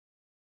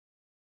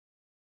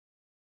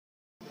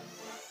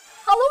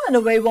Hello and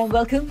a very warm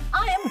welcome.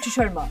 I am Uchi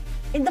Sharma.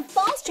 In the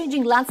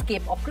fast-changing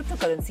landscape of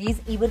cryptocurrencies,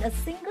 even a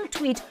single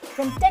tweet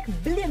from tech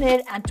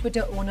billionaire and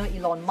Twitter owner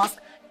Elon Musk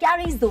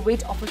carries the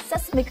weight of a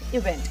seismic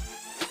event.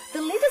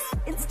 The latest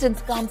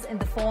instance comes in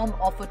the form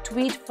of a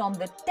tweet from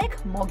the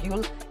tech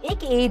mogul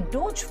aka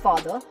Doge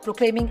father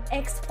proclaiming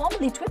X,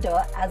 formerly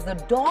Twitter, as the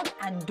dog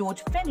and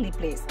Doge friendly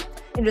place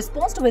in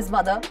response to his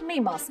mother, May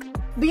Musk.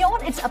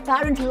 Beyond its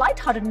apparent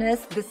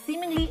lightheartedness, this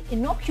seemingly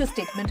innocuous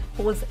statement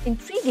holds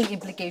intriguing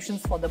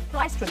implications for the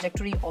price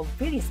trajectory of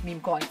various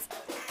meme coins.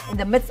 In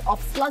the midst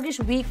of sluggish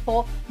week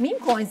for meme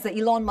coins, the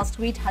Elon Musk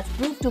tweet has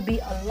proved to be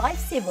a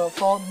lifesaver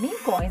for meme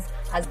coins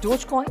as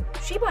DogeCoin,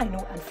 Shiba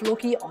Inu and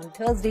Floki on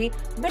Thursday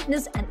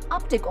witnessed an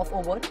uptick of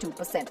over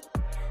 2%.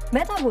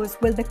 Metaverse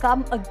will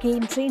become a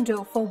game changer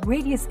for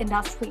various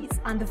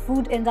industries, and the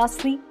food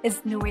industry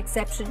is no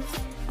exception.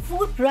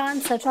 Food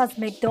brands such as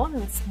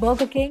McDonald's,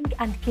 Burger King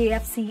and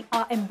KFC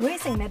are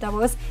embracing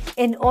Metaverse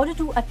in order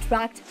to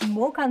attract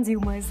more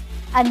consumers.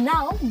 And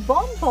now,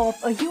 Bomb Pop,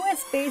 a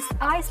US-based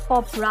ice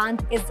pop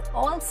brand, is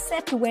all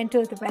set to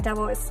enter the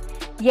Metaverse.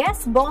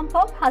 Yes, Bomb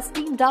Pop has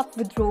teamed up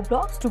with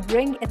Roblox to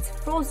bring its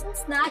frozen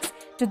snacks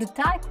to the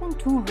Tycoon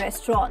 2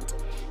 restaurant.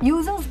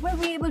 Users will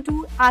be able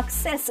to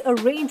access a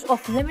range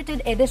of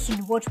limited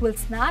edition virtual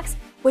snacks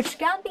which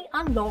can be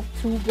unlocked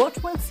through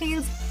virtual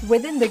sales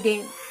within the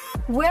game.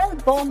 Well,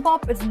 Bomb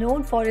Pop is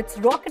known for its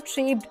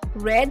rocket-shaped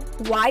red,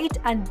 white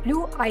and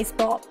blue ice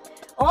pop.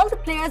 All the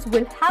players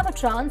will have a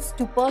chance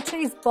to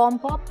purchase Bomb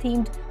Pop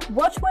themed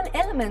virtual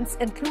elements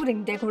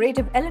including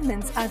decorative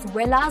elements as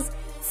well as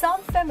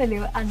some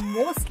familiar and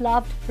most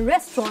loved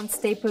restaurant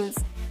staples.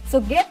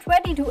 So get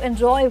ready to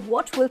enjoy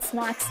virtual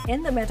snacks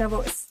in the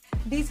Metaverse.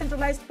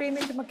 Decentralized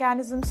payment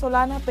mechanism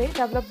Solana Pay,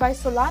 developed by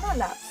Solana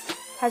Labs,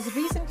 has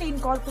recently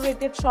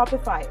incorporated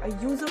Shopify, a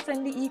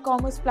user-friendly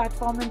e-commerce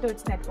platform, into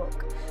its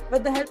network.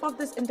 With the help of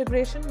this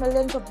integration,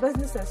 millions of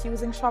businesses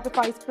using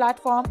Shopify's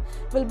platform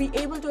will be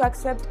able to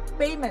accept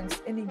payments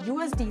in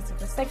USDC,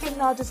 the second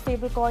largest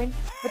stablecoin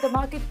with a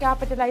market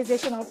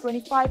capitalization of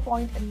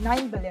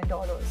 $25.9 billion.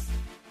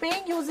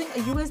 Paying using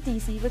a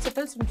USDC will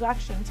settle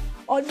transactions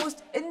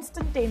almost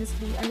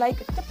instantaneously,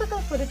 unlike typical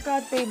credit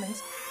card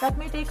payments that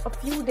may take a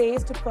few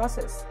days to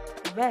process.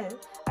 Well,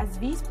 as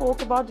we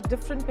spoke about the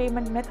different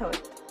payment method,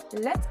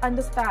 let's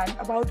understand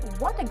about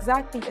what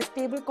exactly a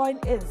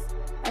stablecoin is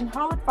and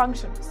how it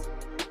functions.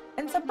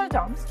 In simple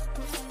terms,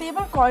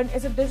 stablecoin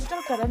is a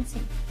digital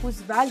currency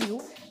whose value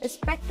is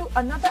pegged to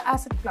another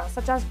asset class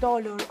such as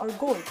dollar or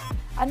gold,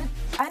 and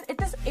it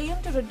is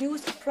aimed to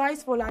reduce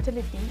price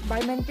volatility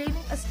by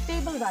maintaining a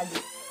stable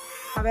value.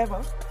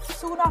 However,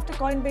 soon after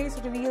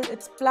Coinbase revealed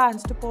its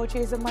plans to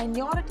purchase a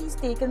minority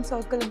stake in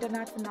Circle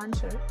Internet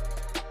Financial,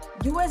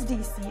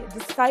 USDC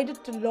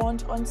decided to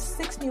launch on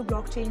 6 new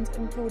blockchains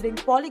including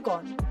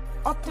Polygon,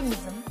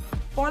 Optimism,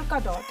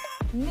 Polkadot,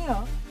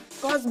 Near,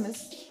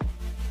 Cosmos.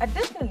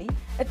 Additionally,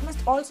 it must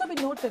also be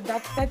noted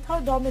that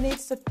Tether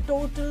dominates the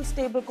total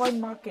stablecoin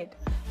market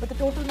with a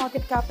total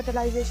market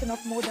capitalization of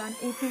more than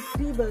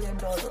 $83 billion.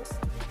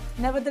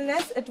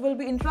 Nevertheless, it will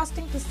be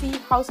interesting to see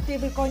how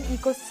stablecoin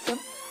ecosystem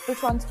will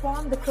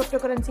transform the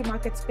cryptocurrency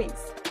market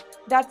space.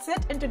 That's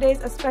it in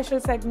today's special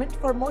segment.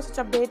 For more such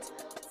updates,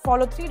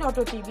 follow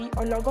 3.0TV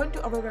or log on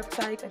to our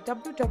website at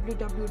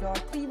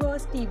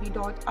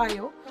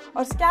www.3versetv.io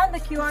or scan the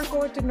QR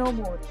code to know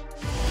more.